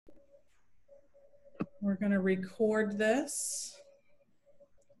We're going to record this.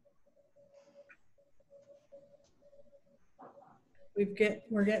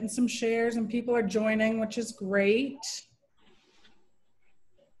 We're getting some shares and people are joining, which is great.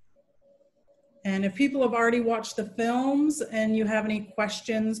 And if people have already watched the films and you have any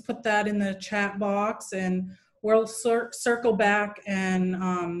questions, put that in the chat box and we'll circle back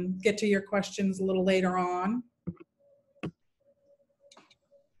and get to your questions a little later on.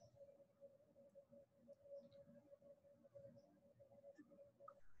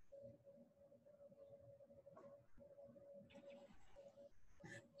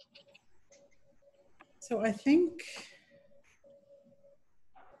 So I think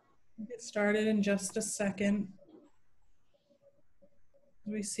we'll get started in just a second.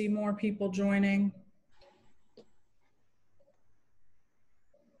 We see more people joining.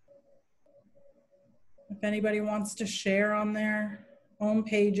 If anybody wants to share on their own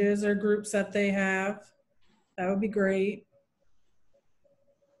pages or groups that they have, that would be great.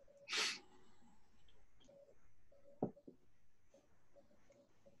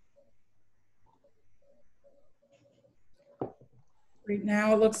 Right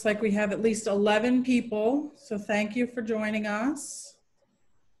now, it looks like we have at least 11 people, so thank you for joining us.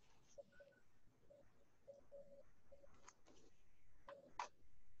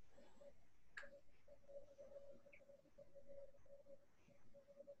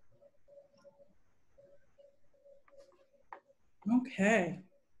 Okay,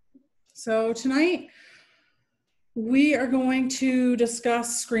 so tonight we are going to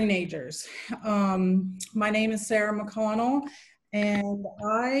discuss Screenagers. My name is Sara McConnell, and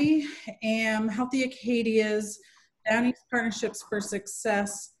I am Healthy Acadia's Down East Partnerships for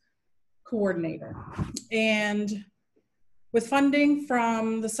Success coordinator. And with funding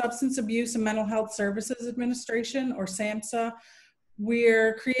from the Substance Abuse and Mental Health Services Administration, or SAMHSA,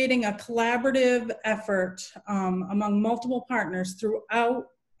 we're creating a collaborative effort among multiple partners throughout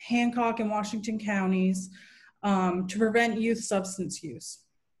Hancock and Washington counties to prevent youth substance use.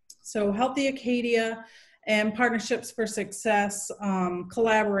 So Healthy Acadia and Partnerships for Success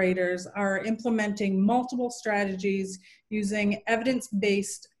collaborators are implementing multiple strategies using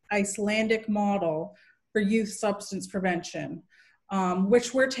evidence-based Icelandic model for youth substance prevention,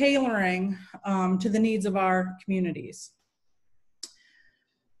 which we're tailoring to the needs of our communities.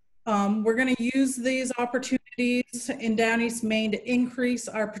 We're going to use these opportunities in Down East Maine to increase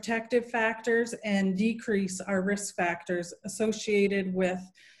our protective factors and decrease our risk factors associated with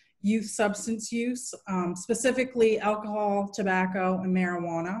youth substance use, specifically alcohol, tobacco, and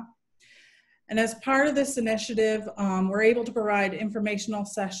marijuana. And as part of this initiative, we're able to provide informational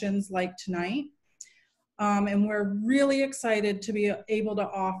sessions like tonight. And we're really excited to be able to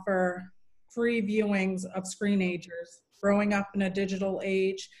offer free viewings of Screenagers, Growing Up in a Digital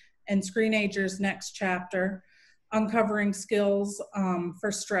Age, and Screenagers Next Chapter, Uncovering Skills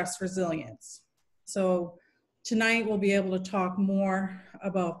for Stress Resilience. So tonight we'll be able to talk more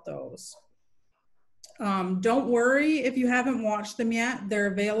about those. Don't worry if you haven't watched them yet. They're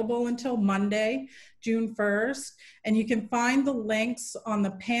available until Monday, June 1st, and you can find the links on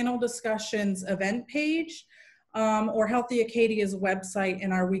the panel discussions event page or Healthy Acadia's website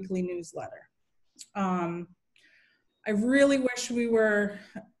in our weekly newsletter. I really wish we were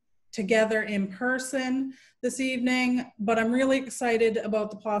together in person this evening, but I'm really excited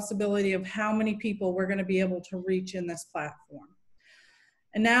about the possibility of how many people we're going to be able to reach in this platform.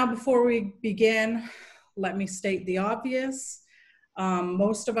 And now, before we begin, let me state the obvious.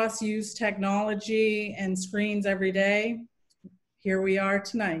 Most of us use technology and screens every day. Here we are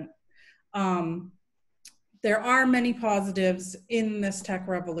tonight. There are many positives in this tech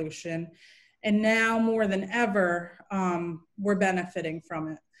revolution, and now more than ever, we're benefiting from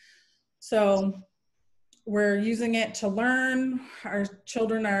it. So we're using it to learn. Our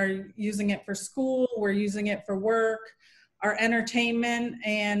children are using it for school. We're using it for work, our entertainment,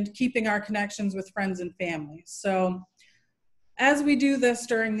 and keeping our connections with friends and family. So as we do this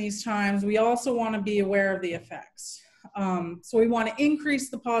during these times, we also want to be aware of the effects. So we want to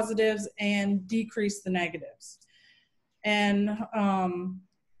increase the positives and decrease the negatives. And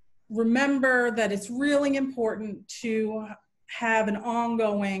remember that it's really important to have an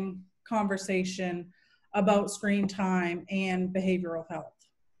ongoing conversation about screen time and behavioral health.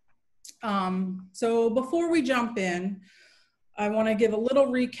 So before we jump in, I want to give a little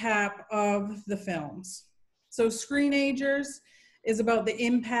recap of the films. So Screenagers is about the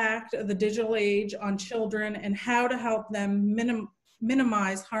impact of the digital age on children and how to help them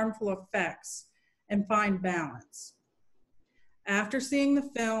minimize harmful effects and find balance. After seeing the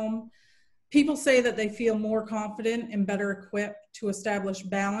film, people say that they feel more confident and better equipped to establish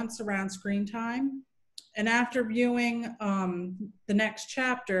balance around screen time. And after viewing the next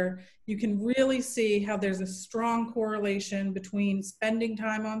chapter, you can really see how there's a strong correlation between spending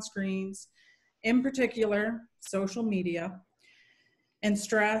time on screens, in particular, social media, and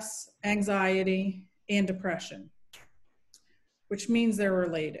stress, anxiety, and depression, which means they're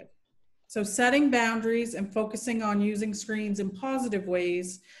related. So setting boundaries and focusing on using screens in positive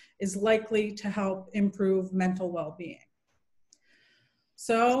ways is likely to help improve mental well-being.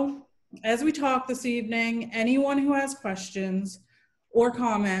 So as we talk this evening, anyone who has questions or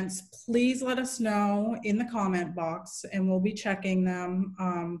comments, please let us know in the comment box and we'll be checking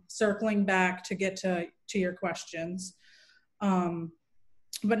them, circling back to get to your questions.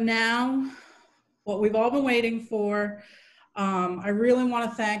 But now, what we've all been waiting for, I really want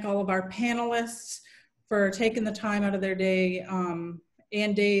to thank all of our panelists for taking the time out of their day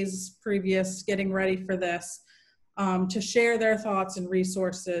and days previous getting ready for this to share their thoughts and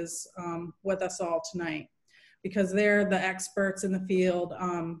resources with us all tonight, because they're the experts in the field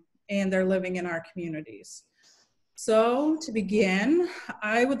and they're living in our communities. So to begin,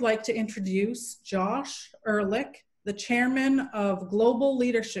 I would like to introduce Josh Ehrlich, the chairman of Global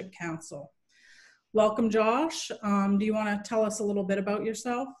Leadership Council. Welcome, Josh. Do you want to tell us a little bit about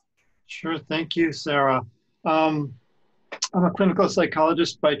yourself? Sure. Thank you, Sarah. I'm a clinical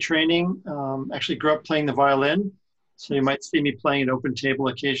psychologist by training. Actually grew up playing the violin, so you might see me playing at Open Table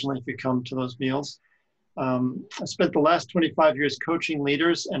occasionally if you come to those meals. I spent the last 25 years coaching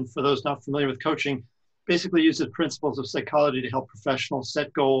leaders, and for those not familiar with coaching, basically uses principles of psychology to help professionals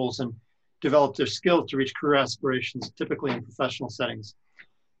set goals and develop their skills to reach career aspirations, typically in professional settings.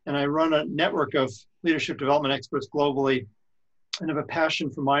 And I run a network of leadership development experts globally and have a passion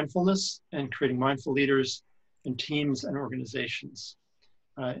for mindfulness and creating mindful leaders in teams and organizations.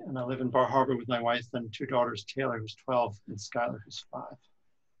 And I live in Bar Harbor with my wife and two daughters, Taylor, who's 12, and Skylar, who's 5.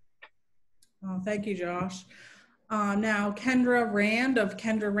 Oh, thank you, Josh. Now, Kendra Rand of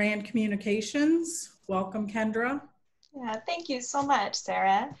Kendra Rand Communications. Welcome, Kendra. Yeah, thank you so much,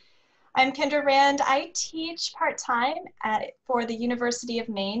 Sarah. I'm Kendra Rand. I teach part-time for the University of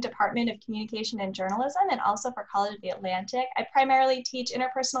Maine Department of Communication and Journalism, and also for College of the Atlantic. I primarily teach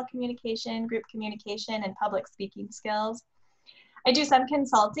interpersonal communication, group communication, and public speaking skills. I do some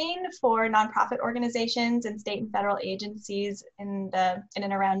consulting for nonprofit organizations and state and federal agencies in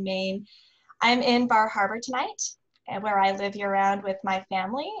and around Maine. I'm in Bar Harbor tonight, where I live year-round with my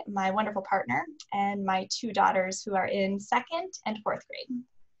family, my wonderful partner, and my 2 daughters who are in 2nd and 4th grade.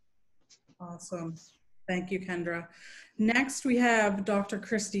 Awesome. Thank you, Kendra. Next, we have Dr.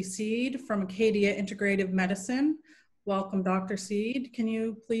 Christy Seed from Acadia Integrative Medicine. Welcome, Dr. Seed. Can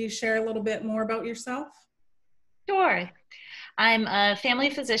you please share a little bit more about yourself? Sure. I'm a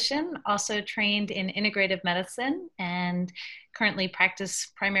family physician, also trained in integrative medicine, and currently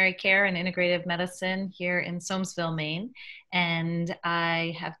practice primary care and integrative medicine here in Soamesville, Maine. And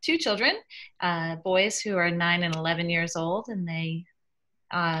I have 2 children, boys who are 9 and 11 years old, and they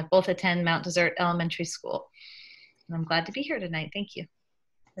both attend Mount Desert Elementary School. And I'm glad to be here tonight. Thank you.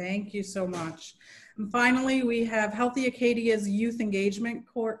 Thank you so much. And finally, we have Healthy Acadia's Youth Engagement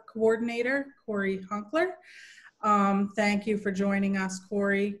Coordinator, Corey Hunkler. Thank you for joining us,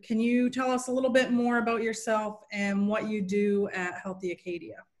 Corey. Can you tell us a little bit more about yourself and what you do at Healthy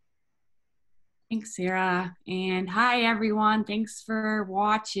Acadia? Thanks, Sarah. And hi, everyone. Thanks for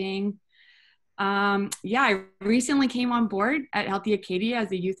watching. Yeah, I recently came on board at Healthy Acadia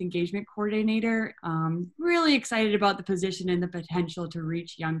as a youth engagement coordinator. Really excited about the position and the potential to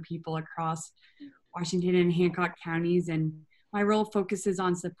reach young people across Washington and Hancock counties. And my role focuses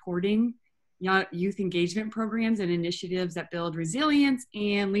on supporting youth engagement programs and initiatives that build resilience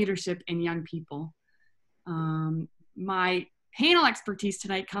and leadership in young people. My panel expertise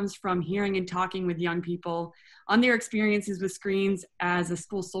tonight comes from hearing and talking with young people on their experiences with screens as a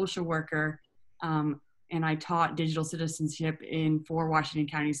school social worker. And I taught digital citizenship in 4 Washington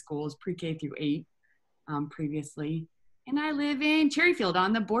County schools, pre-K through 8 previously. And I live in Cherryfield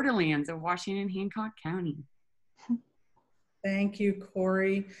on the borderlands of Washington and Hancock County. Thank you,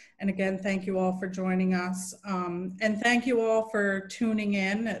 Corey. And again, thank you all for joining us. And thank you all for tuning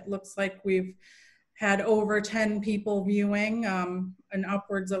in. It looks like we've had over 10 people viewing and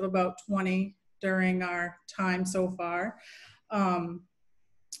upwards of about 20 during our time so far.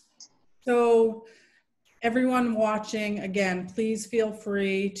 So everyone watching, again, please feel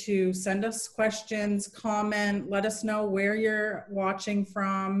free to send us questions, comment, let us know where you're watching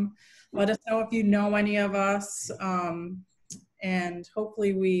from. Let us know if you know any of us. And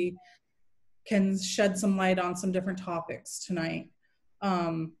hopefully we can shed some light on some different topics tonight.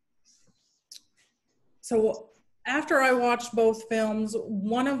 So after I watched both films,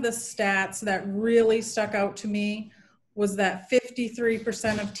 one of the stats that really stuck out to me was that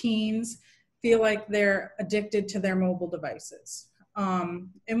 53% of teens feel like they're addicted to their mobile devices.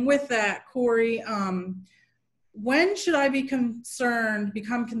 And with that, Corey, when should I become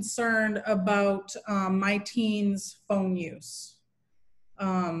concerned about my teens' phone use?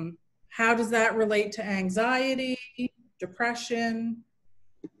 How does that relate to anxiety, depression?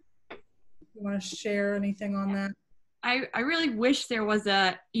 You want to share anything on that? I really wish there was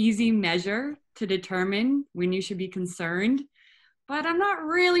a easy measure to determine when you should be concerned, but I'm not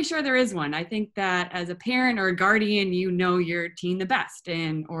really sure there is one. I think that as a parent or a guardian, you know your teen the best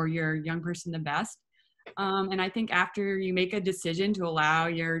or your young person the best. And I think after you make a decision to allow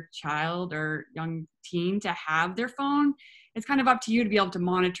your child or young teen to have their phone, it's kind of up to you to be able to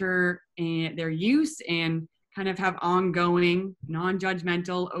monitor their use and kind of have ongoing,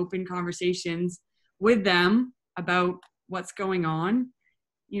 non-judgmental, open conversations with them about what's going on.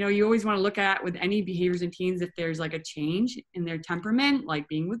 You know, you always want to look at with any behaviors in teens if there's like a change in their temperament, like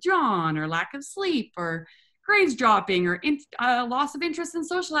being withdrawn or lack of sleep or grades dropping or loss of interest in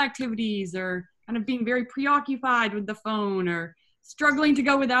social activities or kind of being very preoccupied with the phone or struggling to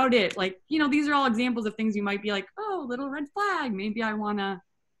go without it. Like, you know, these are all examples of things you might be like, oh, little red flag. Maybe I want to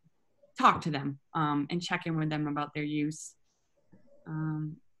talk to them and check in with them about their use.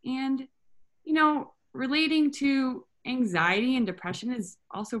 And, you know, relating to anxiety and depression is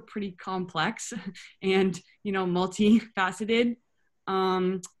also pretty complex and, you know, multifaceted.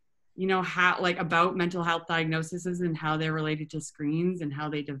 You know, how, like, about mental health diagnoses and how they're related to screens and how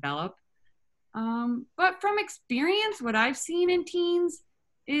they develop. But from experience, what I've seen in teens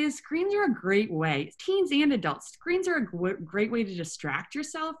is screens are a great way, teens and adults, screens are a great way to distract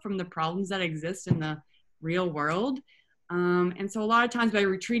yourself from the problems that exist in the real world. And so a lot of times by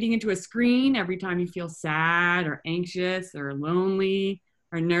retreating into a screen, every time you feel sad or anxious or lonely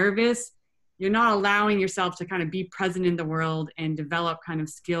or nervous, you're not allowing yourself to kind of be present in the world and develop kind of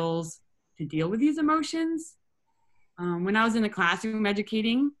skills to deal with these emotions. When I was in the classroom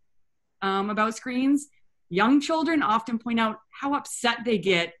educating about screens, young children often point out how upset they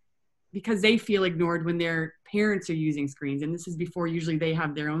get because they feel ignored when their parents are using screens. And this is before usually they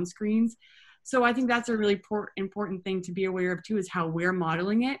have their own screens. So I think that's a really important thing to be aware of too, is how we're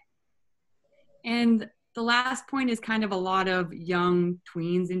modeling it. And the last point is kind of a lot of young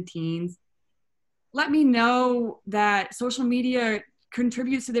tweens and teens. Let me know that social media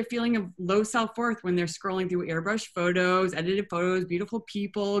contributes to their feeling of low self-worth when they're scrolling through airbrush photos, edited photos, beautiful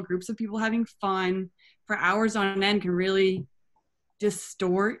people, groups of people having fun for hours on end can really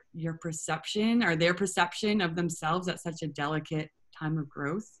distort your perception or their perception of themselves at such a delicate time of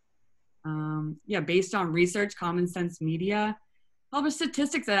growth. Based on research, Common Sense Media published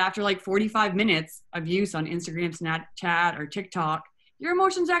statistics that after like 45 minutes of use on Instagram, Snapchat, or TikTok, your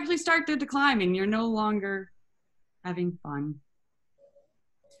emotions actually start to decline and you're no longer having fun.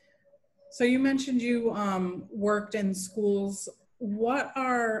 So you mentioned you worked in schools. What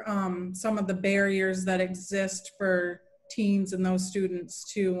are some of the barriers that exist for teens and those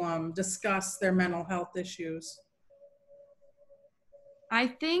students to discuss their mental health issues? I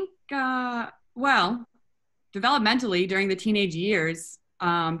think, developmentally during the teenage years,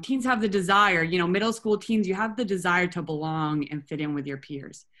 teens have the desire, you know, middle school teens, you have the desire to belong and fit in with your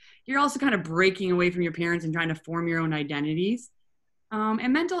peers. You're also kind of breaking away from your parents and trying to form your own identities.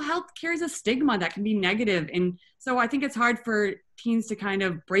 And mental health carries a stigma that can be negative. And so I think it's hard for teens to kind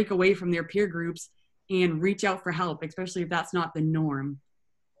of break away from their peer groups and reach out for help, especially if that's not the norm.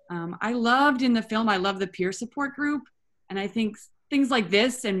 I love the peer support group. And I think things like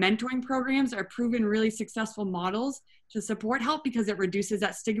this and mentoring programs are proven really successful models to support help because it reduces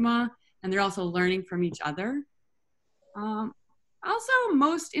that stigma and they're also learning from each other. Also,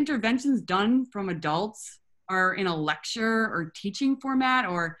 most interventions done from adults are in a lecture or teaching format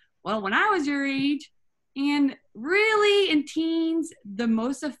or, well, when I was your age. And really in teens, the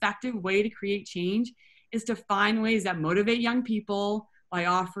most effective way to create change is to find ways that motivate young people by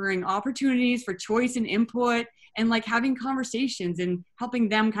offering opportunities for choice and input and like having conversations and helping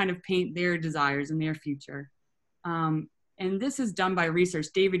them kind of paint their desires and their future. And this is done by research.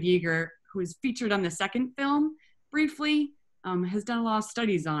 David Yeager, who is featured on the second film briefly, has done a lot of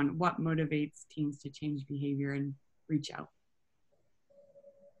studies on what motivates teens to change behavior and reach out.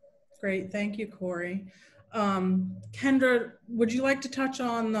 Great, thank you, Corey. Kendra, would you like to touch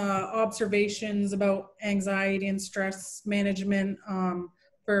on the observations about anxiety and stress management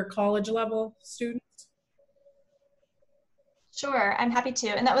for college level students? Sure, I'm happy to.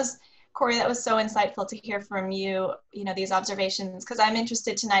 And that was, Corey, that was so insightful to hear from you, you know, these observations, because I'm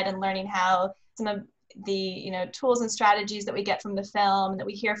interested tonight in learning how some of the tools and strategies that we get from the film and that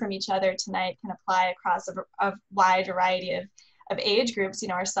we hear from each other tonight can apply across a wide variety of age groups,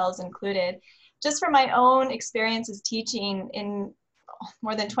 ourselves included. Just from my own experiences teaching in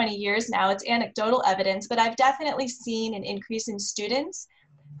more than 20 years now, it's anecdotal evidence, but I've definitely seen an increase in students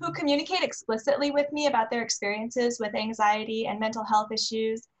who communicate explicitly with me about their experiences with anxiety and mental health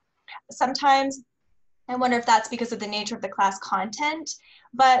issues. Sometimes I wonder if that's because of the nature of the class content,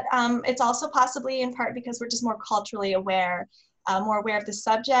 but it's also possibly in part because we're just more culturally aware, more aware of the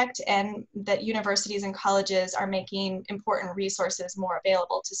subject, and that universities and colleges are making important resources more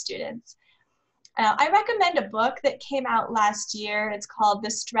available to students. I recommend a book that came out last year. It's called The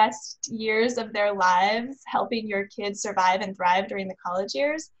Stressed Years of Their Lives, Helping Your Kids Survive and Thrive During the College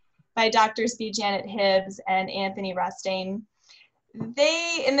Years, by Drs. B. Janet Hibbs and Anthony Rustain.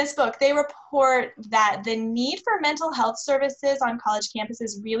 In this book, they report that the need for mental health services on college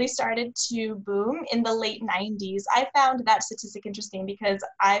campuses really started to boom in the late 90s. I found that statistic interesting because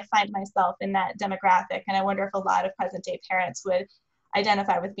I find myself in that demographic, and I wonder if a lot of present-day parents would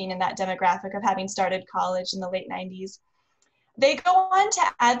identify with being in that demographic of having started college in the late 90s. They go on to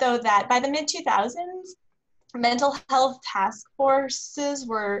add, though, that by the mid-2000s, mental health task forces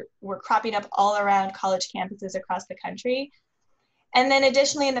were cropping up all around college campuses across the country. And then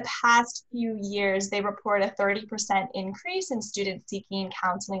additionally, in the past few years, they report a 30% increase in students seeking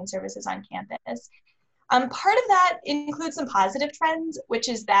counseling services on campus. Part of that includes some positive trends, which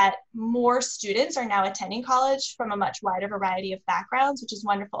is that more students are now attending college from a much wider variety of backgrounds, which is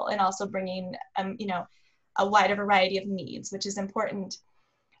wonderful, and also bringing a wider variety of needs, which is important.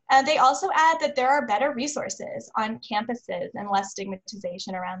 They also add that there are better resources on campuses and less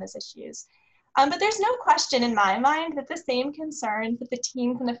stigmatization around these issues. But there's no question in my mind that the same concerns that the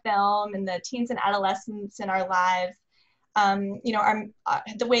teens in the film and the teens and adolescents in our lives, are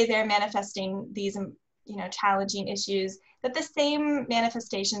the way they're manifesting these challenging issues, that the same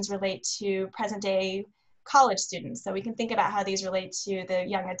manifestations relate to present day college students. So we can think about how these relate to the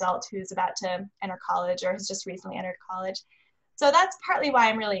young adult who's about to enter college or has just recently entered college. So that's partly why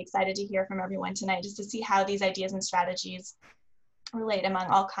I'm really excited to hear from everyone tonight, just to see how these ideas and strategies relate among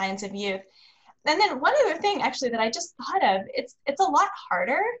all kinds of youth. And then one other thing actually that I just thought of, it's a lot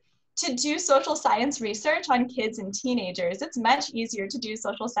harder to do social science research on kids and teenagers. It's much easier to do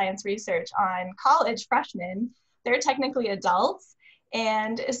social science research on college freshmen. They're technically adults.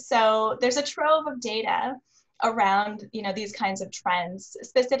 And so there's a trove of data around, these kinds of trends,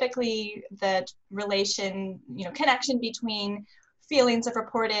 specifically the relation, connection between feelings of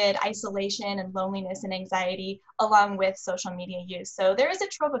reported isolation and loneliness and anxiety, along with social media use. So there is a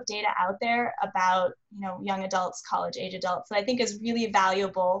trove of data out there about, young adults, college age adults, that I think is really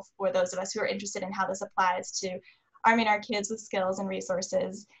valuable for those of us who are interested in how this applies to arming our kids with skills and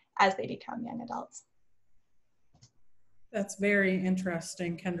resources as they become young adults. That's very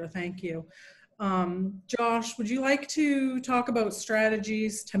interesting, Kendra, thank you. Josh, would you like to talk about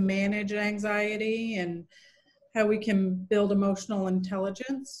strategies to manage anxiety and how we can build emotional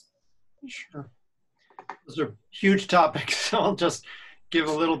intelligence? Sure. Those are huge topics, so I'll just give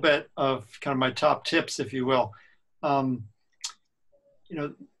a little bit of kind of my top tips, if you will.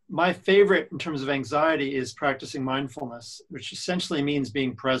 My favorite in terms of anxiety is practicing mindfulness, which essentially means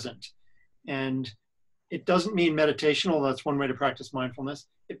being present. And it doesn't mean meditation, although that's one way to practice mindfulness.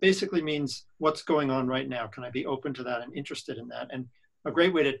 It basically means what's going on right now. Can I be open to that and interested in that? And a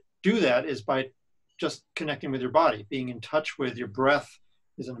great way to do that is by just connecting with your body. Being in touch with your breath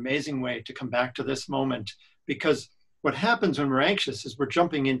is an amazing way to come back to this moment, because what happens when we're anxious is we're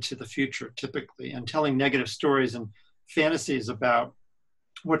jumping into the future typically and telling negative stories and fantasies about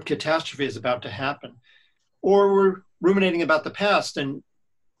what catastrophe is about to happen. Or we're ruminating about the past and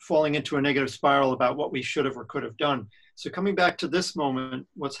falling into a negative spiral about what we should have or could have done. So coming back to this moment,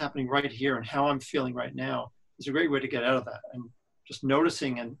 what's happening right here and how I'm feeling right now is a great way to get out of that. And just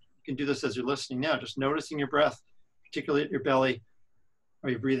noticing, and you can do this as you're listening now, just noticing your breath, particularly at your belly.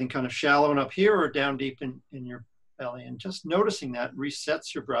 Are you breathing kind of shallow and up here or down deep in your belly? And just noticing that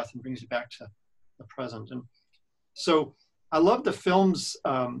resets your breath and brings you back to the present. And so I love the film's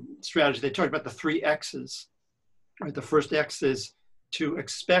strategy. They talked about the 3 X's. Right? The first X is to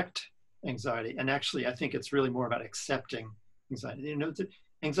expect anxiety. And actually, I think it's really more about accepting anxiety.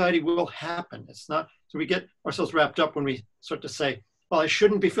 Anxiety will happen. It's not, so we get ourselves wrapped up when we start to say, well, I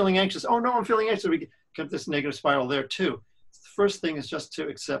shouldn't be feeling anxious. Oh no, I'm feeling anxious. We get this negative spiral there too. The first thing is just to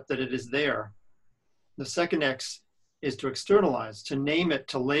accept that it is there. The second X is to externalize, to name it,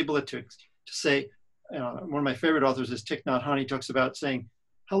 to label it, to say, one of my favorite authors is Thich Nhat Hanh. He talks about saying,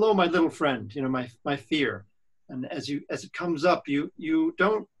 hello, my little friend, my fear. And as it comes up, you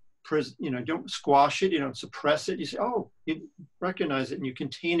don't don't squash it, you don't suppress it. You say, oh, you recognize it and you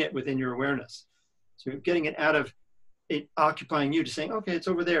contain it within your awareness. So you're getting it out of it occupying you to saying, okay, it's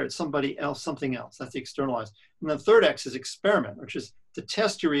over there, it's somebody else, something else. That's the externalized. And the third X is experiment, which is to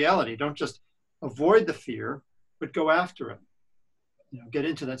test your reality. Don't just avoid the fear, but go after it. Get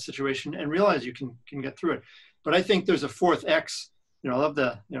into that situation and realize you can get through it. But I think there's a fourth X. I love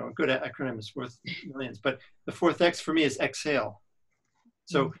a good acronym is worth millions, but the fourth X for me is exhale.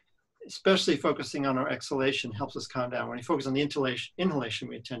 So especially focusing on our exhalation helps us calm down. When you focus on the inhalation,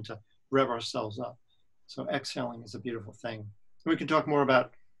 we tend to rev ourselves up. So exhaling is a beautiful thing. We can talk more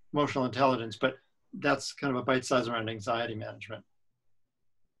about emotional intelligence, but that's kind of a bite size around anxiety management.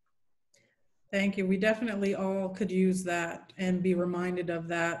 Thank you. We definitely all could use that and be reminded of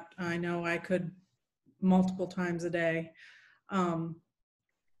that. I know I could multiple times a day.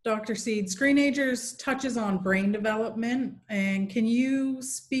 Dr. Seed, Screenagers touches on brain development, and can you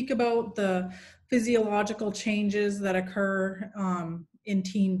speak about the physiological changes that occur in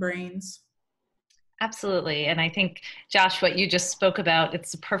teen brains? Absolutely. And I think, Josh, what you just spoke about,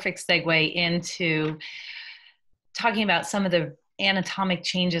 it's a perfect segue into talking about some of the anatomic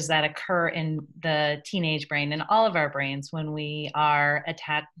changes that occur in the teenage brain and all of our brains when we are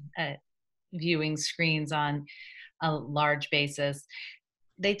viewing screens on a large basis.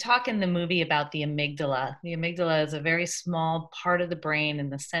 They talk in the movie about the amygdala. The amygdala is a very small part of the brain in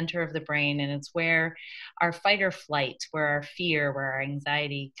the center of the brain, and it's where our fight or flight, where our fear, where our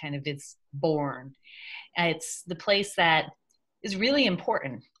anxiety kind of is born. It's the place that is really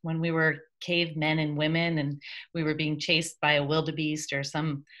important. When we were cavemen and women and we were being chased by a wildebeest or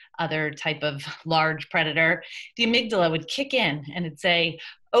some other type of large predator, the amygdala would kick in and it'd say,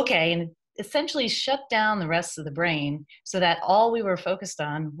 okay, and essentially shut down the rest of the brain so that all we were focused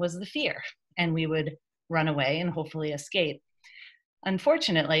on was the fear, and we would run away and hopefully escape.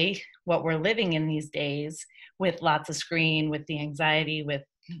 Unfortunately, what we're living in these days with lots of screen, with the anxiety, with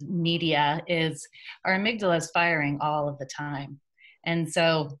media, is our amygdala is firing all of the time. And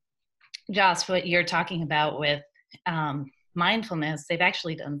so, Josh, what you're talking about with mindfulness, they've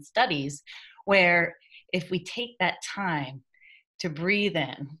actually done studies where if we take that time to breathe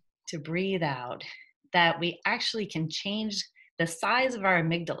in, to breathe out, that we actually can change the size of our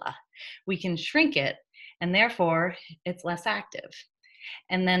amygdala. We can shrink it, and therefore it's less active.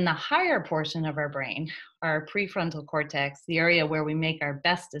 And then the higher portion of our brain, our prefrontal cortex, the area where we make our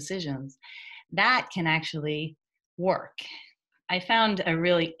best decisions, that can actually work. I found a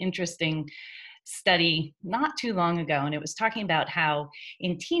really interesting study not too long ago, and it was talking about how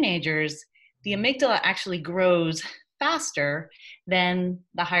in teenagers, the amygdala actually grows faster than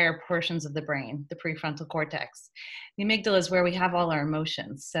the higher portions of the brain, the prefrontal cortex. The amygdala is where we have all our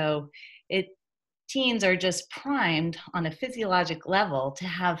emotions. So teens are just primed on a physiologic level to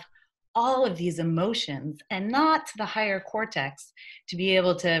have all of these emotions and not the higher cortex to be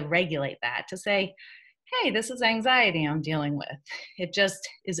able to regulate that, to say, hey, this is anxiety I'm dealing with. It just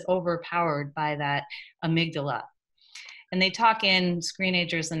is overpowered by that amygdala. And they talk in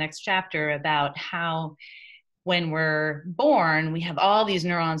Screenagers, the next chapter, about how when we're born, we have all these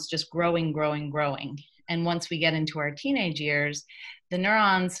neurons just growing. And once we get into our teenage years, the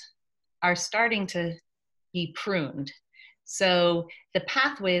neurons are starting to be pruned. So the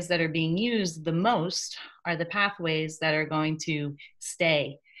pathways that are being used the most are the pathways that are going to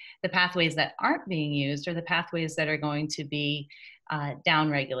stay. The pathways that aren't being used are the pathways that are going to be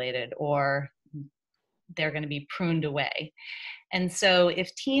downregulated, or they're going to be pruned away. And so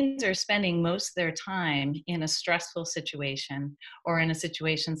if teens are spending most of their time in a stressful situation, or in a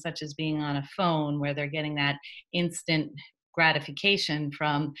situation such as being on a phone where they're getting that instant gratification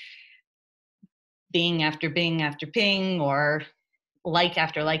from bing after bing after ping, or like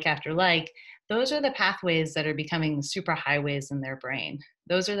after like after like, those are the pathways that are becoming the superhighways in their brain.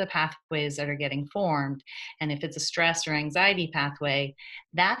 Those are the pathways that are getting formed. And if it's a stress or anxiety pathway,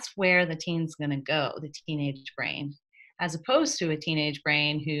 that's where the teen's going to go, the teenage brain, as opposed to a teenage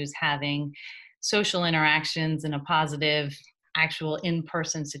brain who's having social interactions in a positive, actual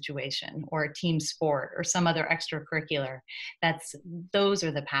in-person situation, or a team sport, or some other extracurricular. Those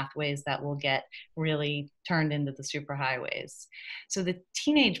are the pathways that will get really turned into the superhighways. So the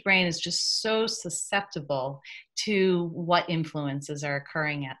teenage brain is just so susceptible to what influences are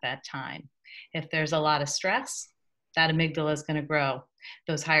occurring at that time. If there's a lot of stress, that amygdala is going to grow.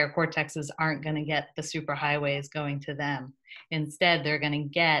 Those higher cortexes aren't going to get the superhighways going to them. Instead, they're going to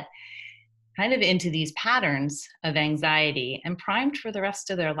get kind of into these patterns of anxiety and primed for the rest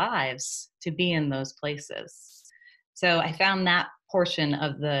of their lives to be in those places. So I found that portion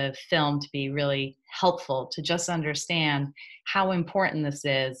of the film to be really helpful to just understand how important this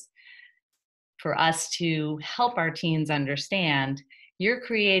is for us to help our teens understand you're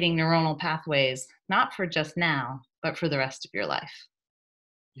creating neuronal pathways, not for just now, but for the rest of your life.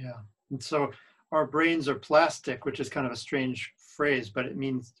 Yeah. And so our brains are plastic, which is kind of a strange phrase, but it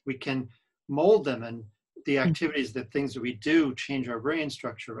means we can mold them, and the activities, the things that we do change our brain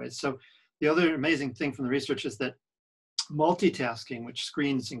structure, right? So the other amazing thing from the research is that multitasking, which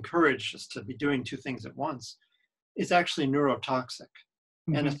screens encourage us to be doing two things at once, is actually neurotoxic,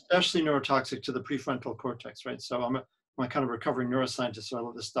 and especially neurotoxic to the prefrontal cortex, right? So I'm a kind of recovering neuroscientist, so I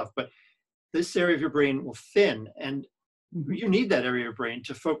love this stuff, but this area of your brain will thin, and you need that area of your brain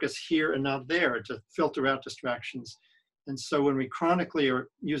to focus here and not there, to filter out distractions. And so when we chronically are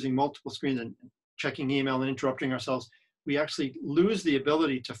using multiple screens and checking email and interrupting ourselves, we actually lose the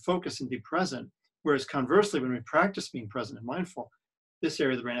ability to focus and be present. Whereas conversely, when we practice being present and mindful, this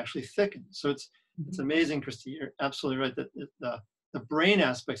area of the brain actually thickens. So it's amazing, Christy, you're absolutely right, that the brain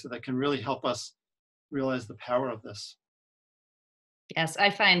aspects of that can really help us realize the power of this. Yes, I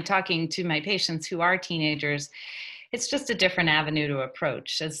find talking to my patients who are teenagers, it's just a different avenue to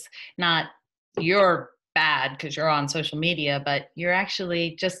approach. It's not you're bad because you're on social media, but you're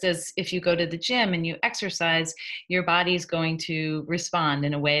actually, just as if you go to the gym and you exercise, your body's going to respond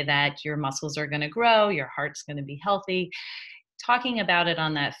in a way that your muscles are going to grow, your heart's going to be healthy. Talking about it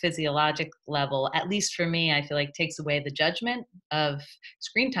on that physiologic level, at least for me, I feel like takes away the judgment of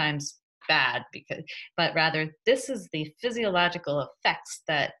screen time's bad, but rather this is the physiological effects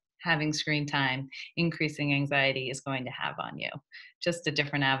that having screen time, increasing anxiety is going to have on you. Just a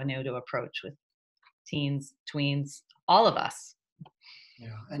different avenue to approach with teens, tweens, all of us.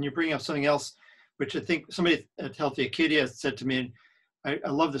 Yeah, and you're bringing up something else, which I think somebody at Healthy Acadia said to me, and I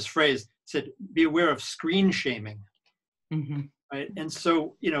love this phrase, said, be aware of screen shaming. Right? And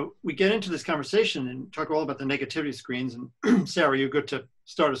so, we get into this conversation and talk all about the negativity of screens. And Sarah, you're good to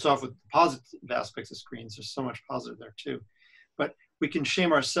start us off with the positive aspects of screens. There's so much positive there too. But we can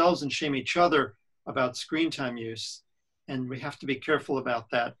shame ourselves and shame each other about screen time use. And we have to be careful about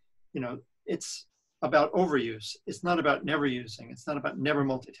that. It's about overuse. It's not about never using. It's not about never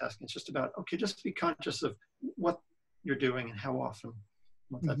multitasking. It's just about, okay, just be conscious of what you're doing and how often,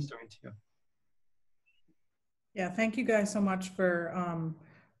 what that's doing to you. Yeah, thank you guys so much for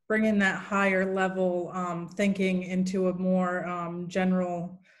bringing that higher level thinking into a more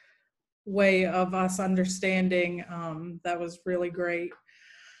general way of us understanding. That was really great.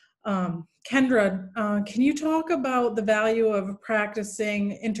 Kendra, can you talk about the value of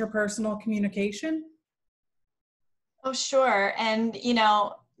practicing interpersonal communication? Oh, sure. And,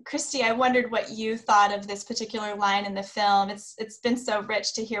 Christy, I wondered what you thought of this particular line in the film. It's been so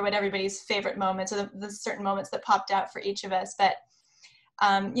rich to hear what everybody's favorite moments, or the certain moments that popped out for each of us. But,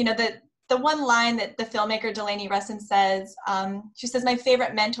 the one line that the filmmaker Delaney Russin says, she says, my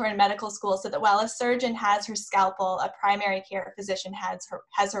favorite mentor in medical school said that while a surgeon has her scalpel, a primary care physician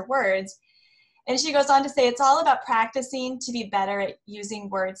has her words. And she goes on to say, it's all about practicing to be better at using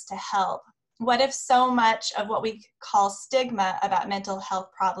words to help. What if so much of what we call stigma about mental health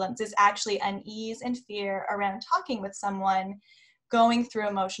problems is actually unease and fear around talking with someone going through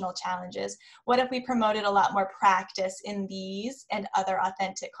emotional challenges? What if we promoted a lot more practice in these and other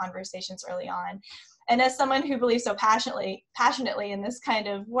authentic conversations early on? And as someone who believes so passionately in this kind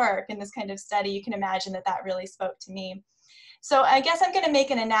of work, in this kind of study, you can imagine that really spoke to me. So I guess I'm going to make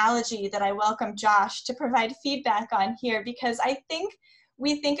an analogy that I welcome Josh to provide feedback on here, because I think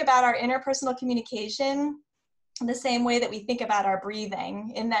we think about our interpersonal communication the same way that we think about our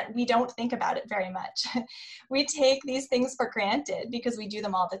breathing, in that we don't think about it very much. We take these things for granted because we do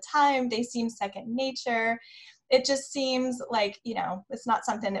them all the time. They seem second nature. It just seems like, it's not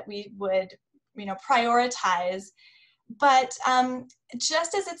something that we would, prioritize. But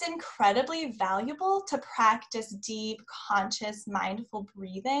just as it's incredibly valuable to practice deep, conscious, mindful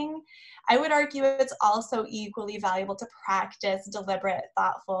breathing, I would argue it's also equally valuable to practice deliberate,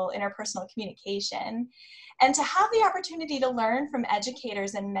 thoughtful, interpersonal communication, and to have the opportunity to learn from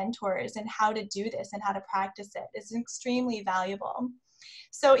educators and mentors and how to do this and how to practice it is extremely valuable.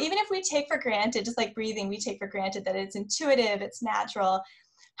 So even if we take for granted, just like breathing, we take for granted that it's intuitive, it's natural,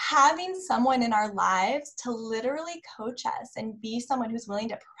 having someone in our lives to literally coach us and be someone who's willing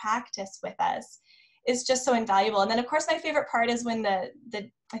to practice with us is just so invaluable. And then of course my favorite part is when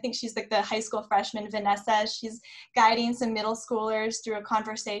I think she's like the high school freshman, Vanessa, she's guiding some middle schoolers through a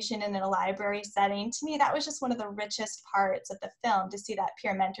conversation in a library setting. To me, that was just one of the richest parts of the film, to see that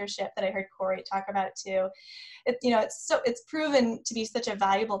peer mentorship that I heard Corey talk about too. It's proven to be such a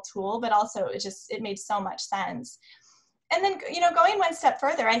valuable tool, but also it made so much sense. And then, going one step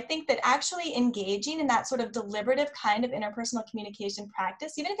further, I think that actually engaging in that sort of deliberative kind of interpersonal communication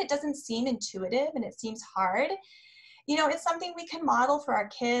practice, even if it doesn't seem intuitive and it seems hard, it's something we can model for our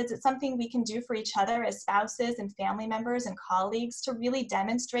kids. It's something we can do for each other as spouses and family members and colleagues to really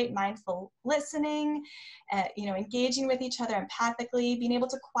demonstrate mindful listening, engaging with each other empathically, being able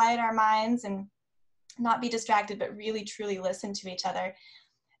to quiet our minds and not be distracted, but really truly listen to each other.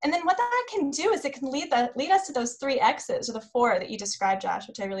 And then what that can do is it can lead us to those 3 X's, or the 4 that you described, Josh,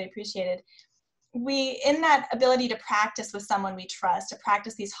 which I really appreciated. In that ability to practice with someone we trust, to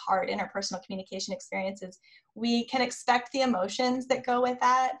practice these hard interpersonal communication experiences, we can expect the emotions that go with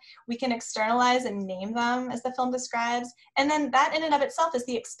that. We can externalize and name them, as the film describes. And then that in and of itself is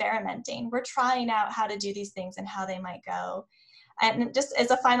the experimenting. We're trying out how to do these things and how they might go. And just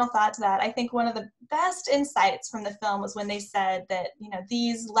as a final thought to that, I think one of the best insights from the film was when they said that,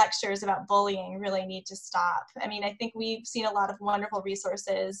 these lectures about bullying really need to stop. I mean, I think we've seen a lot of wonderful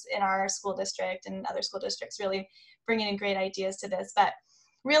resources in our school district and other school districts really bringing in great ideas to this, but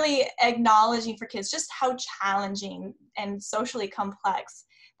really acknowledging for kids just how challenging and socially complex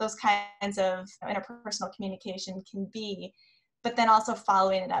those kinds of interpersonal communication can be, but then also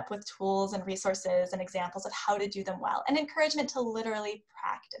following it up with tools and resources and examples of how to do them well, and encouragement to literally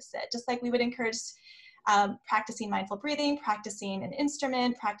practice it, just like we would encourage practicing mindful breathing, practicing an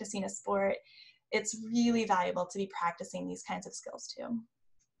instrument, practicing a sport. It's really valuable to be practicing these kinds of skills too.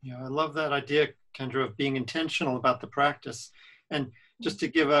 Yeah, I love that idea, Kendra, of being intentional about the practice. And just to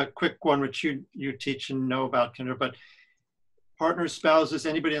give a quick one, which you teach and know about, Kendra, but partners, spouses,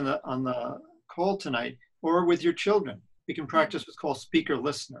 anybody on the call tonight, or with your children, you can practice what's called speaker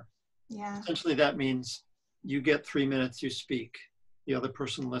listener. Yeah. Essentially, that means you get 3 minutes, you speak, the other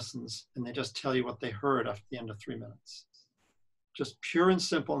person listens, and they just tell you what they heard after the end of 3 minutes. Just pure and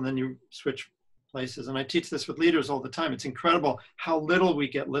simple, and then you switch places. And I teach this with leaders all the time. It's incredible how little we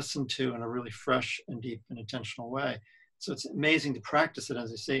get listened to in a really fresh and deep and intentional way. So it's amazing to practice it,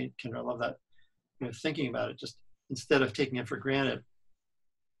 as I say, Kendra. I love that, thinking about it, just instead of taking it for granted.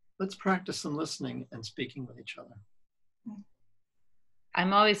 Let's practice some listening and speaking with each other.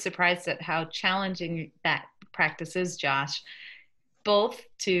 I'm always surprised at how challenging that practice is, Josh, both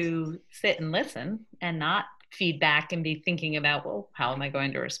to sit and listen and not feedback and be thinking about, well, how am I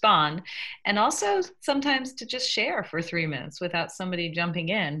going to respond? And also sometimes to just share for 3 minutes without somebody jumping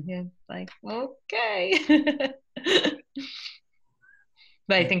in. You're like, okay.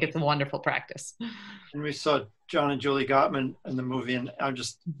 But I think it's a wonderful practice. And we saw John and Julie Gottman in the movie, and I'm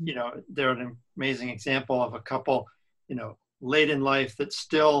just, they're an amazing example of a couple, late in life that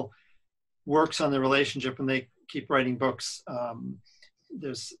still works on the relationship, and they keep writing books.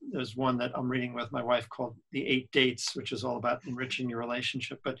 There's one that I'm reading with my wife called The 8 Dates, which is all about enriching your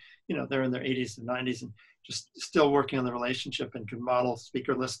relationship. But, they're in their 80s and 90s and just still working on the relationship and can model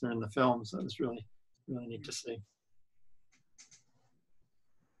speaker listener in the film. So it was really, really neat to see.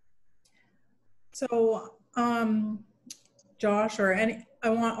 So, Josh, I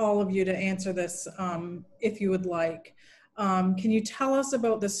want all of you to answer this if you would like. Can you tell us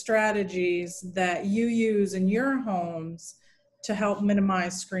about the strategies that you use in your homes to help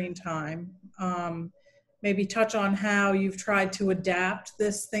minimize screen time? Maybe touch on how you've tried to adapt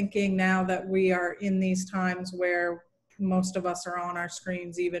this thinking now that we are in these times where most of us are on our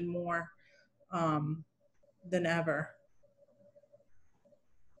screens even more than ever.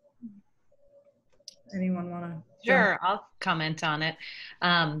 Anyone want to? Sure, I'll comment on it.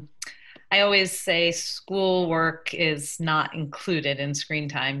 I always say schoolwork is not included in screen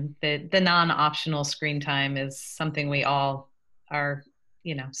time. The non-optional screen time is something we all are,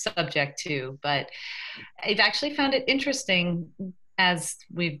 subject to. But I've actually found it interesting as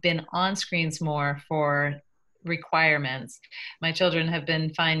we've been on screens more for requirements. My children have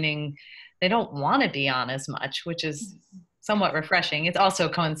been finding they don't want to be on as much, which is somewhat refreshing. It also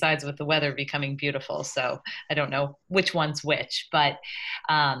coincides with the weather becoming beautiful, so I don't know which one's which, but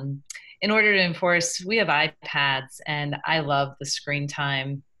in order to enforce, we have iPads, and I love the screen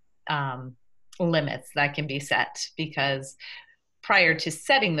time limits that can be set, because prior to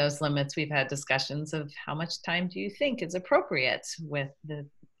setting those limits, we've had discussions of how much time do you think is appropriate with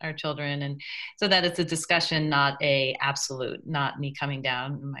our children, and so that it's a discussion, not a absolute, not me coming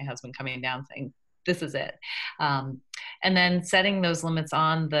down and my husband coming down saying, this is it. And then setting those limits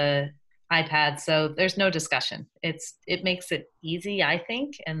on the iPad, so there's no discussion. It makes it easy, I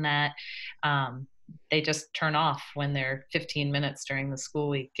think, in that they just turn off when their 15 minutes during the school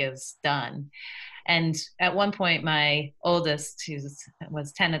week is done. And at one point, my oldest, who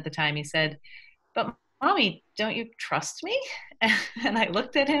was 10 at the time, he said, "But Mommy, don't you trust me?" And I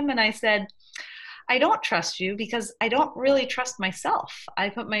looked at him and I said, I don't trust you because I don't really trust myself. I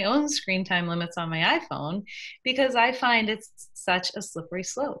put my own screen time limits on my iPhone because I find it's such a slippery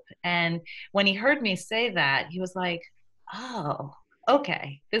slope. And when he heard me say that, he was like, oh,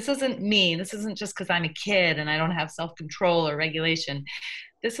 okay, this isn't me. This isn't just because I'm a kid and I don't have self-control or regulation.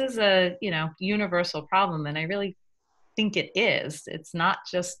 This is a, universal problem. And I really think it is. It's not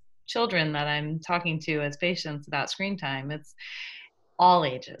just children that I'm talking to as patients about screen time. It's all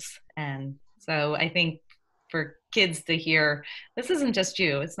ages. And so I think for kids to hear, this isn't just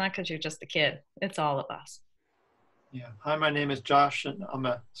you. It's not because you're just a kid. It's all of us. Yeah. Hi, my name is Josh, and I'm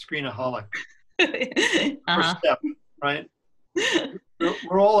a screenaholic. Uh-huh. First step, right?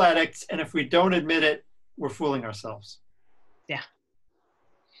 We're all addicts, and if we don't admit it, we're fooling ourselves. Yeah.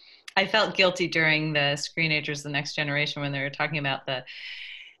 I felt guilty during the Screenagers, the Next Generation, when they were talking about the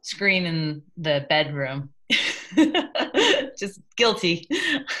screen in the bedroom. Just guilty.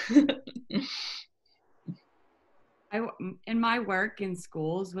 In my work in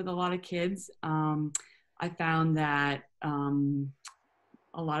schools with a lot of kids, I found that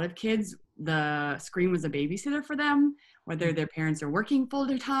a lot of kids, the screen was a babysitter for them, whether their parents are working full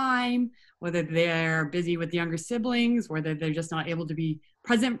time, whether they're busy with younger siblings, whether they're just not able to be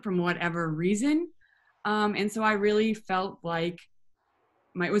present from whatever reason. And so I really felt like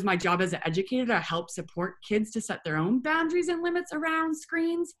it was my job as an educator to help support kids to set their own boundaries and limits around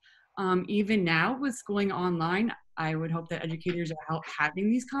screens. Even now with schooling online, I would hope that educators are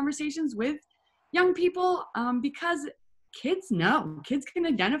having these conversations with young people because kids can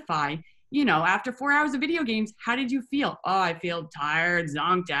identify, after 4 hours of video games, how did you feel? Oh, I feel tired,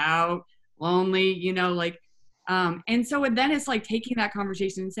 zonked out, lonely, and so then it's like taking that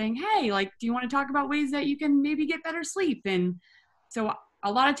conversation and saying, hey, do you want to talk about ways that you can maybe get better sleep? And so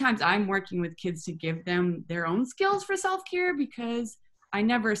a lot of times I'm working with kids to give them their own skills for self-care because I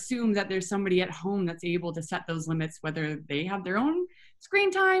never assume that there's somebody at home that's able to set those limits, whether they have their own screen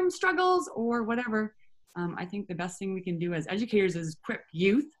time struggles or whatever. I think the best thing we can do as educators is equip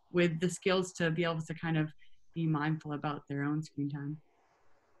youth with the skills to be able to kind of be mindful about their own screen time.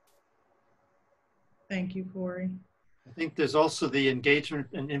 Thank you, Corey. I think there's also the engagement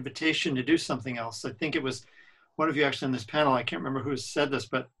and invitation to do something else. I think it was one of you actually on this panel, I can't remember who said this,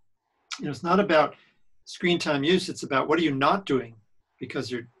 but it's not about screen time use, it's about what are you not doing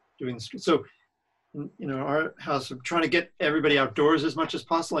because you're doing the screen. So, our house, we're trying to get everybody outdoors as much as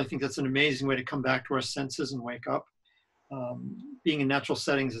possible. I think that's an amazing way to come back to our senses and wake up. Being in natural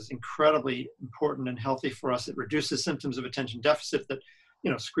settings is incredibly important and healthy for us. It reduces symptoms of attention deficit that,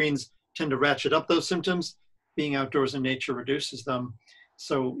 screens tend to ratchet up those symptoms. Being outdoors in nature reduces them.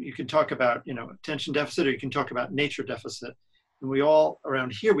 So you can talk about, attention deficit, or you can talk about nature deficit. And we all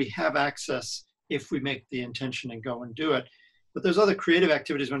around here, we have access if we make the intention and go and do it. But there's other creative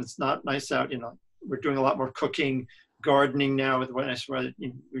activities when it's not nice out. We're doing a lot more cooking, gardening now. We're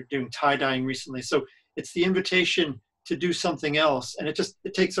doing tie-dyeing recently. So it's the invitation to do something else. And it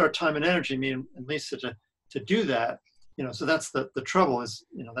takes our time and energy, me and Lisa, to do that. So that's the trouble is,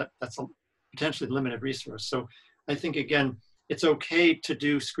 that's a potentially limited resource. So I think, again, it's okay to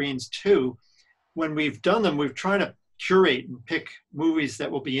do screens too. When we've done them, we've tried to curate and pick movies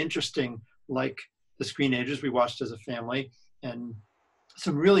that will be interesting, like the Screenagers we watched as a family, and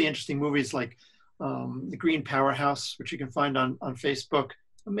some really interesting movies like The Green Powerhouse, which you can find on Facebook.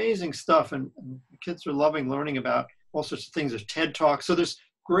 Amazing stuff, and kids are loving learning about all sorts of things. There's TED Talks, so there's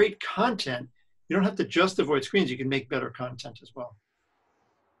great content. You don't have to just avoid screens. You can make better content as well.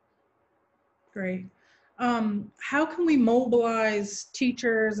 Great. How can we mobilize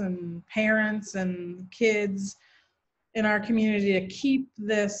teachers and parents and kids in our community to keep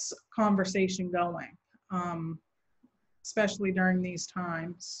this conversation going, especially during these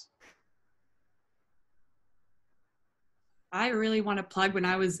times? I really want to plug, when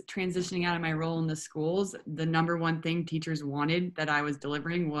I was transitioning out of my role in the schools, the number one thing teachers wanted that I was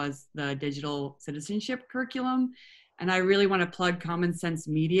delivering was the digital citizenship curriculum. And I really want to plug Common Sense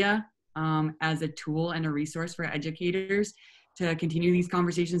Media as a tool and a resource for educators to continue these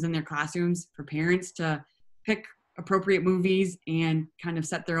conversations in their classrooms, for parents to pick appropriate movies and kind of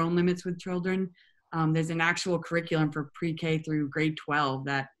set their own limits with children. There's an actual curriculum for pre-K through grade 12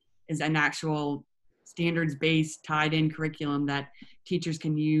 that is an actual standards-based tied-in curriculum that teachers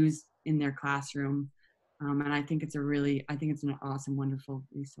can use in their classroom. And I think it's an awesome, wonderful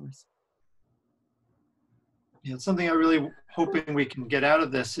resource. Yeah, something I really hoping we can get out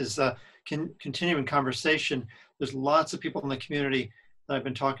of this is continuing conversation. There's lots of people in the community that I've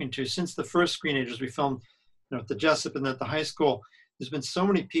been talking to since the first Screenagers we filmed, at the Jessup and at the high school. There's been so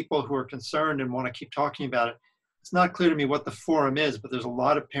many people who are concerned and want to keep talking about it. It's not clear to me what the forum is, but there's a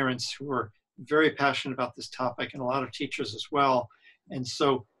lot of parents who are very passionate about this topic, and a lot of teachers as well. And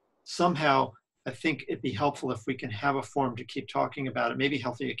so somehow I think it'd be helpful if we can have a forum to keep talking about it. Maybe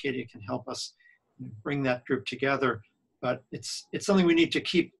Healthy Acadia can help us bring that group together. But it's something we need to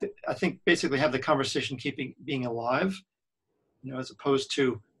keep, I think, basically have the conversation being alive, as opposed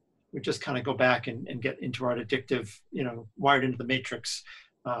to we just kind of go back and get into our addictive, wired into the matrix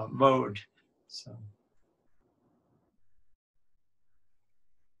mode.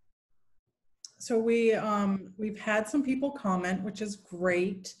 So we've had some people comment, which is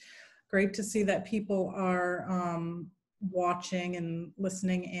great. Great to see that people are watching and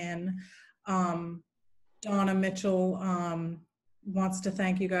listening in. Donna Mitchell wants to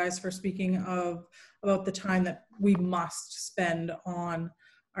thank you guys for speaking about the time that we must spend on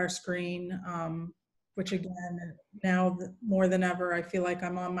our screen, which again, now more than ever, I feel like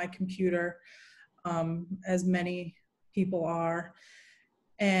I'm on my computer, as many people are.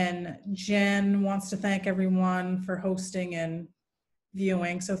 And Jen wants to thank everyone for hosting and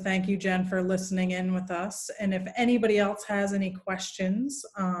viewing. So thank you, Jen, for listening in with us. And if anybody else has any questions,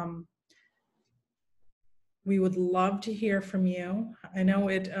 we would love to hear from you. I know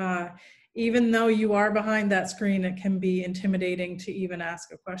even though you are behind that screen, it can be intimidating to even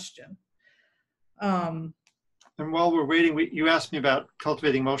ask a question. And while we're waiting, you asked me about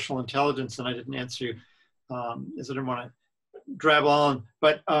cultivating emotional intelligence, and I didn't answer you, as I didn't want to drab on.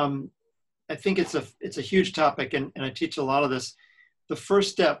 But I think it's a huge topic, and I teach a lot of this. The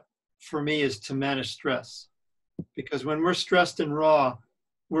first step for me is to manage stress, because when we're stressed and raw,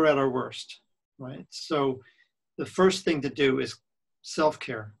 we're at our worst, right? So the first thing to do is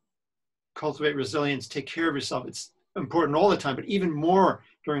self-care, cultivate resilience, take care of yourself. It's important all the time, but even more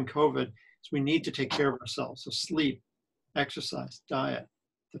during COVID, is we need to take care of ourselves. So sleep, exercise, diet,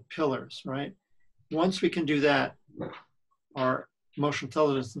 the pillars, right? Once we can do that, our emotional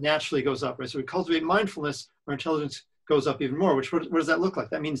intelligence naturally goes up, right? So we cultivate mindfulness, our intelligence goes up even more, which, what does that look like?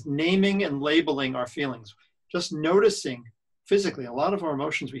 That means naming and labeling our feelings. Just noticing physically, a lot of our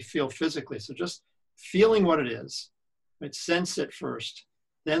emotions we feel physically. So just feeling what it is, right? Sense it first,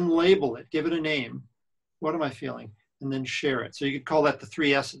 then label it, give it a name. What am I feeling? And then share it. So you could call that the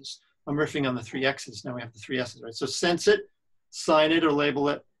 3 S's. I'm riffing on the 3 X's. Now we have the 3 S's, right? So sense it, sign it or label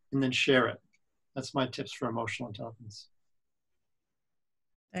it, and then share it. That's my tips for emotional intelligence.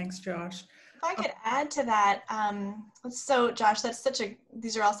 Thanks, Josh. If I could add to that, so Josh,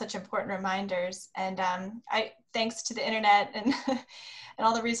 these are all such important reminders. And thanks to the internet and and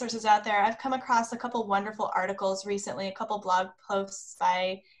all the resources out there, I've come across a couple wonderful articles recently, a couple blog posts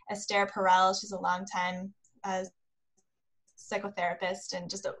by Esther Perel. She's a longtime psychotherapist and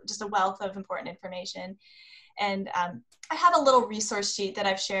just a wealth of important information. And I have a little resource sheet that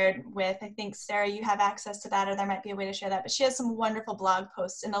I've shared with, I think, Sarah, you have access to that, or there might be a way to share that, but she has some wonderful blog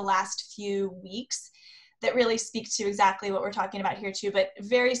posts in the last few weeks that really speak to exactly what we're talking about here too, but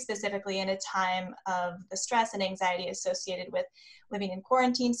very specifically in a time of the stress and anxiety associated with living in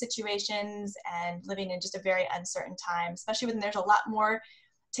quarantine situations and living in just a very uncertain time, especially when there's a lot more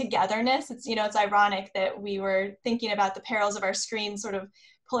togetherness. It's, it's ironic that we were thinking about the perils of our screen sort of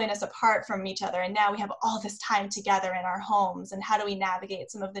pulling us apart from each other, and now we have all this time together in our homes, and how do we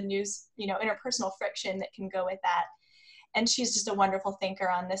navigate some of the interpersonal friction that can go with that. And she's just a wonderful thinker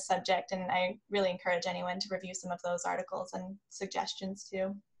on this subject, and I really encourage anyone to review some of those articles and suggestions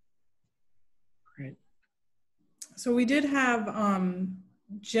too. Great. So we did have,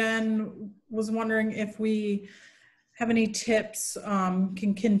 Jen was wondering if we have any tips,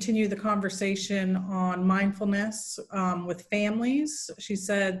 can continue the conversation on mindfulness with families. She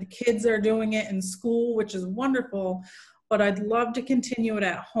said the kids are doing it in school, which is wonderful, but I'd love to continue it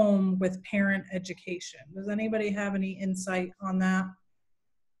at home with parent education. Does anybody have any insight on that?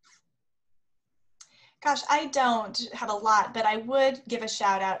 Gosh, I don't have a lot, but I would give a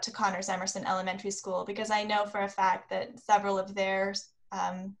shout out to Connors Emerson Elementary School, because I know for a fact that several of their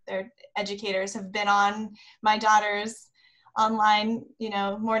educators have been on my daughter's online,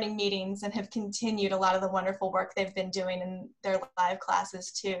 morning meetings and have continued a lot of the wonderful work they've been doing in their live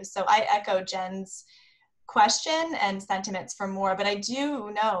classes too. So I echo Jen's question and sentiments for more, but I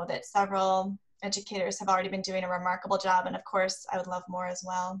do know that several educators have already been doing a remarkable job. And of course, I would love more as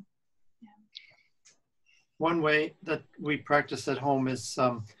well. Yeah. One way that we practice at home is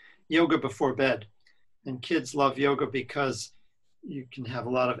yoga before bed. And kids love yoga because you can have a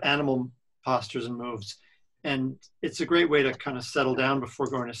lot of animal postures and moves. And it's a great way to kind of settle down before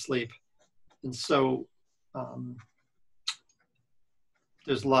going to sleep. And so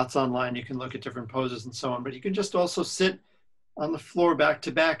there's lots online. You can look at different poses and so on, but you can just also sit on the floor back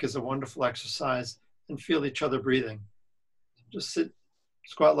to back is a wonderful exercise, and feel each other breathing. Just sit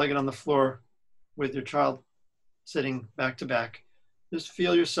squat-legged on the floor, with your child sitting back to back. Just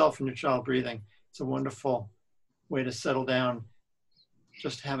feel yourself and your child breathing. It's a wonderful way to settle down,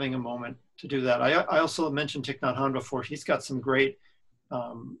 just having a moment to do that. I also mentioned Thich Nhat Hanh before. He's got some great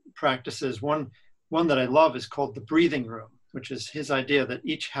practices. One that I love is called the breathing room, which is his idea that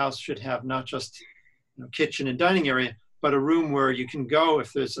each house should have not just kitchen and dining area, but a room where you can go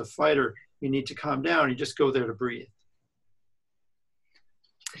if there's a fight or you need to calm down, you just go there to breathe.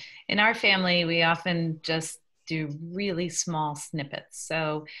 In our family, we often just do really small snippets.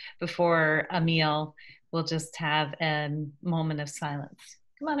 So before a meal, we'll just have a moment of silence.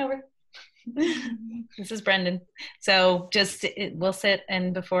 Come on over. This is Brendan. So we'll sit,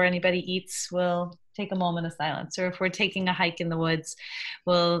 and before anybody eats, we'll take a moment of silence. Or if we're taking a hike in the woods,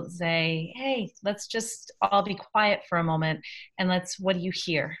 we'll say, hey, let's just all be quiet for a moment, and what do you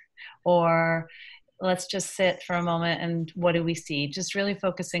hear? Or let's just sit for a moment, and what do we see? Just really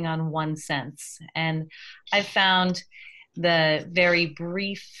focusing on one sense. And I've found the very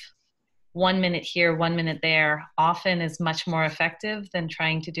brief 1 minute here, 1 minute there often is much more effective than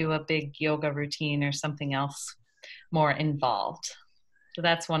trying to do a big yoga routine or something else more involved. So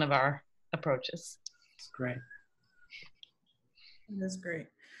that's one of our approaches. That's great. That is great.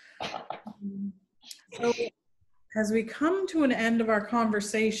 So as we come to an end of our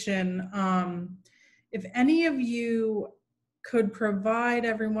conversation, if any of you could provide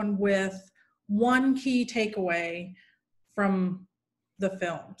everyone with one key takeaway from the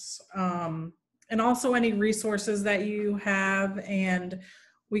films, and also any resources that you have, and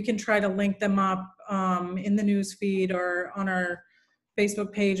we can try to link them up in the news feed or on our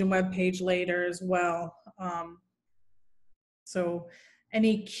Facebook page and web page later as well. So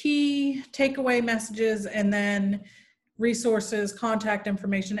any key takeaway messages, and then resources, contact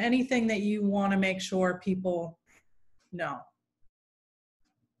information, anything that you want to make sure people know.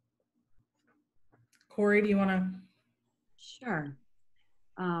 Corey, do you want to? Sure.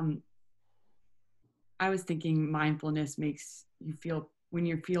 I was thinking mindfulness makes you feel, when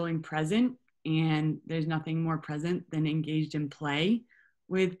you're feeling present, and there's nothing more present than engaged in play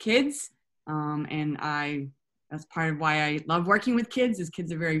with kids. And that's part of why I love working with kids, is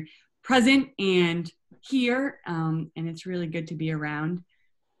kids are very present and here, and it's really good to be around.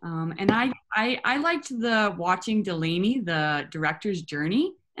 And I liked watching Delaney, the director's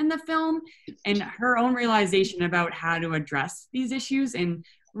journey in the film, and her own realization about how to address these issues, and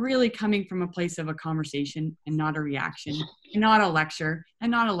really coming from a place of a conversation and not a reaction, and not a lecture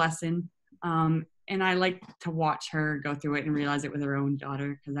and not a lesson. And I like to watch her go through it and realize it with her own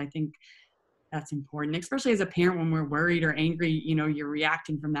daughter, because I think that's important, especially as a parent. When we're worried or angry, you're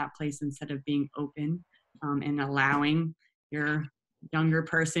reacting from that place instead of being open and allowing your younger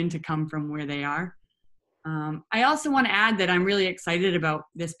person to come from where they are. I also want to add that I'm really excited about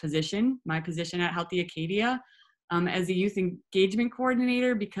this position, my position at Healthy Acadia, as a youth engagement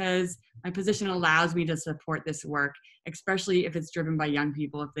coordinator, because my position allows me to support this work, especially if it's driven by young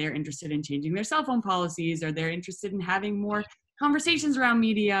people, if they're interested in changing their cell phone policies, or they're interested in having more conversations around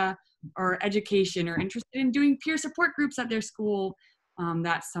media or education, or interested in doing peer support groups at their school.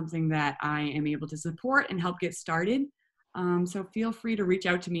 That's something that I am able to support and help get started. So feel free to reach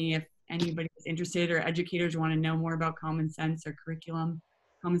out to me if anybody is interested, or educators want to know more about Common Sense or curriculum,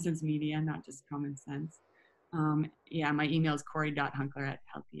 Common Sense Media, not just Common Sense. Yeah, my email is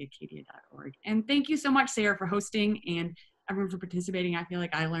corey.hunkler@healthyacadia.org. And thank you so much, Sarah, for hosting, and everyone for participating. I feel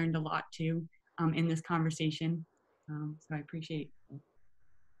like I learned a lot too in this conversation. So I appreciate it.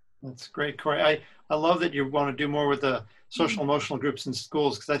 That's great, Corey. I love that you want to do more with the social emotional groups in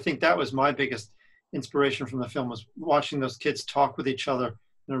schools, because I think that was my biggest inspiration from the film, was watching those kids talk with each other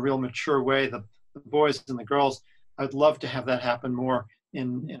in a real mature way, the boys and the girls. I'd love to have that happen more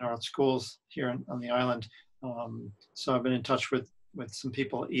in our schools here on the island. So I've been in touch with some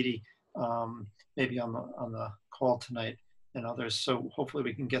people, Edie, maybe on the call tonight, and others. So hopefully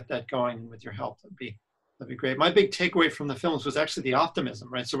we can get that going, and with your help, that'd be great. My big takeaway from the films was actually the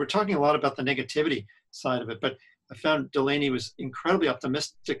optimism, right? So we're talking a lot about the negativity side of it, but I found Delaney was incredibly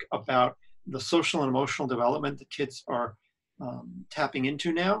optimistic about the social and emotional development that kids are tapping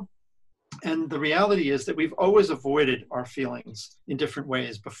into now. And the reality is that we've always avoided our feelings in different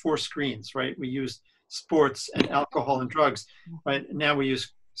ways before screens, right? We used sports and alcohol and drugs, right? Now we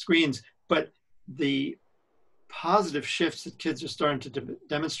use screens, but the positive shifts that kids are starting to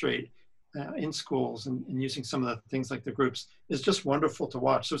demonstrate in schools and using some of the things like the groups is just wonderful to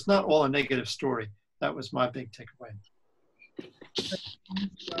watch. So it's not all a negative story. That was my big takeaway.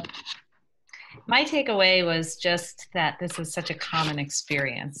 My takeaway was just that this is such a common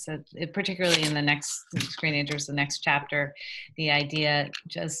experience, particularly in the next Screenagers, the next chapter, the idea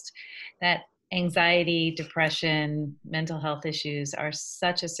just that anxiety, depression, mental health issues are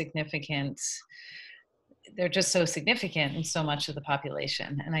such a they're just so significant in so much of the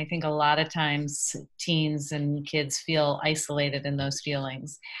population. And I think a lot of times teens and kids feel isolated in those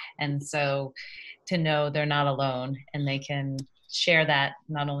feelings. And so to know they're not alone and they can share that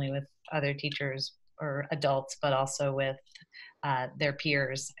not only with other teachers or adults, but also with their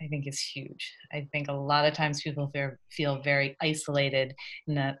peers, I think is huge. I think a lot of times people feel very isolated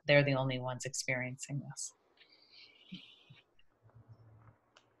and that they're the only ones experiencing this.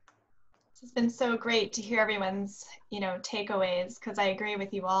 It's been so great to hear everyone's, takeaways, because I agree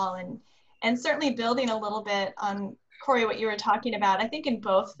with you all, and certainly building a little bit on, Corey, what you were talking about. I think in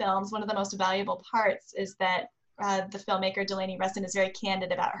both films, one of the most valuable parts is that the filmmaker Delaney Rustin is very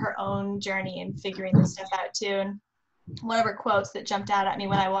candid about her own journey and figuring this stuff out too. And one of her quotes that jumped out at me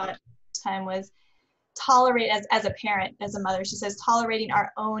when I watched this time was, tolerate, as a parent, as a mother, she says, tolerating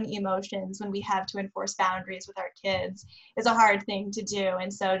our own emotions when we have to enforce boundaries with our kids is a hard thing to do.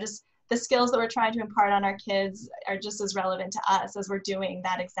 And so just the skills that we're trying to impart on our kids are just as relevant to us as we're doing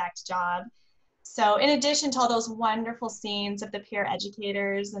that exact job. So in addition to all those wonderful scenes of the peer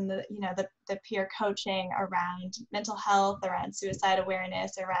educators and the peer coaching around mental health, around suicide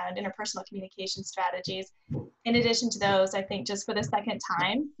awareness, around interpersonal communication strategies, in addition to those, I think just for the second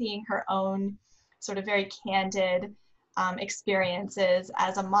time, seeing her own sort of very candid experiences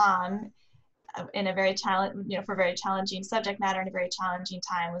as a mom in a very for very challenging subject matter in a very challenging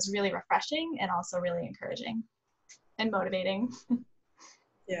time was really refreshing and also really encouraging and motivating.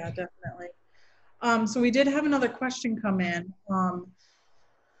 Yeah, definitely. So we did have another question come in.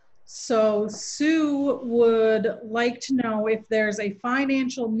 So Sue would like to know if there's a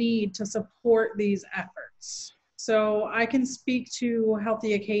financial need to support these efforts. So I can speak to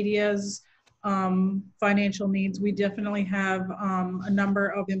Healthy Acadia's financial needs. We definitely have a number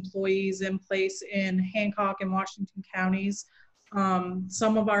of employees in place in Hancock and Washington counties.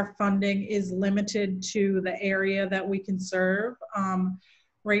 Some of our funding is limited to the area that we can serve.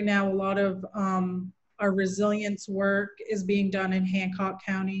 Right now, a lot of our resilience work is being done in Hancock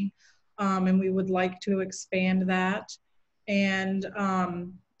County, and we would like to expand that. And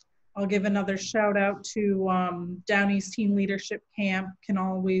I'll give another shout out to Downey's Teen Leadership Camp. Can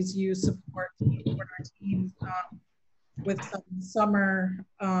always use support for our teams with some summer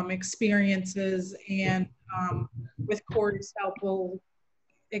experiences, and with Corey's help, we'll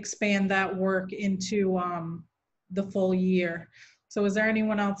expand that work into the full year. So is there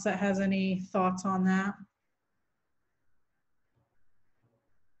anyone else that has any thoughts on that?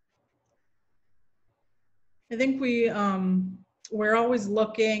 I think we're always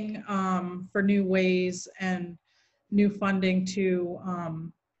looking for new ways and new funding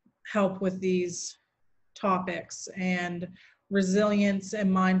to help with these topics, and resilience and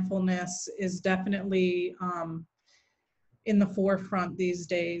mindfulness is definitely in the forefront these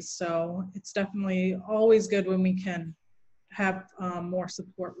days. So it's definitely always good when we can have more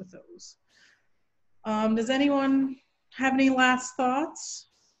support with those. Does anyone have any last thoughts?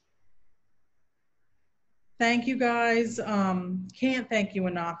 Thank you guys. Can't thank you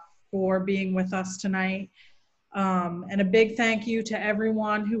enough for being with us tonight. And a big thank you to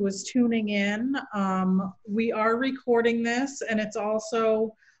everyone who was tuning in. We are recording this, and it's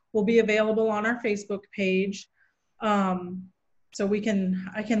also will be available on our Facebook page. So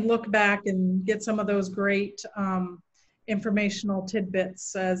I can look back and get some of those great informational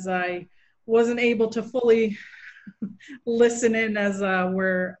tidbits, as I wasn't able to fully listen in as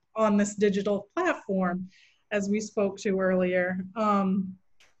we're on this digital platform, as we spoke to earlier.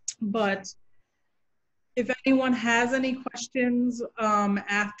 But if anyone has any questions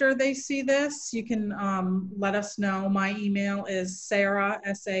after they see this, you can let us know. My email is Sara,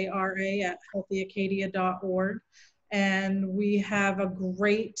 S-A-R-A, @healthyacadia.org. And we have a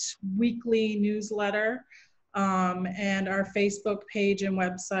great weekly newsletter, and our Facebook page and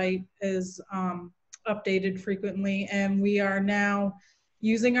website is updated frequently. And we are now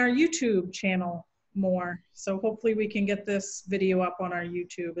using our YouTube channel more. So hopefully we can get this video up on our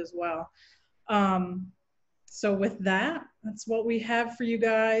YouTube as well. So with that, that's what we have for you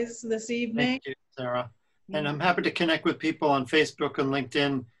guys this evening. Thank you, Sara. And I'm happy to connect with people on Facebook and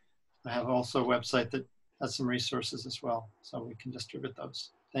LinkedIn. I have also a website that has some resources as well, so we can distribute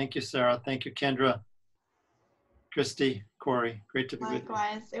those. Thank you, Sara. Thank you, Kendra, Christy, Corey. Great to be with you.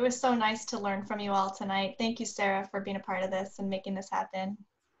 Likewise. It was so nice to learn from you all tonight. Thank you, Sara, for being a part of this and making this happen.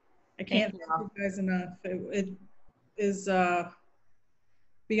 I can't thank you guys enough. It is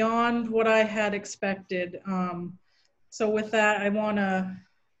beyond what I had expected. So with that, I want to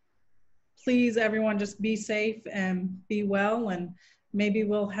please everyone just be safe and be well, and maybe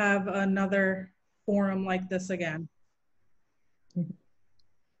we'll have another forum like this again. Good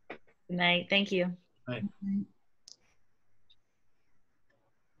night. Thank you. Right. Okay.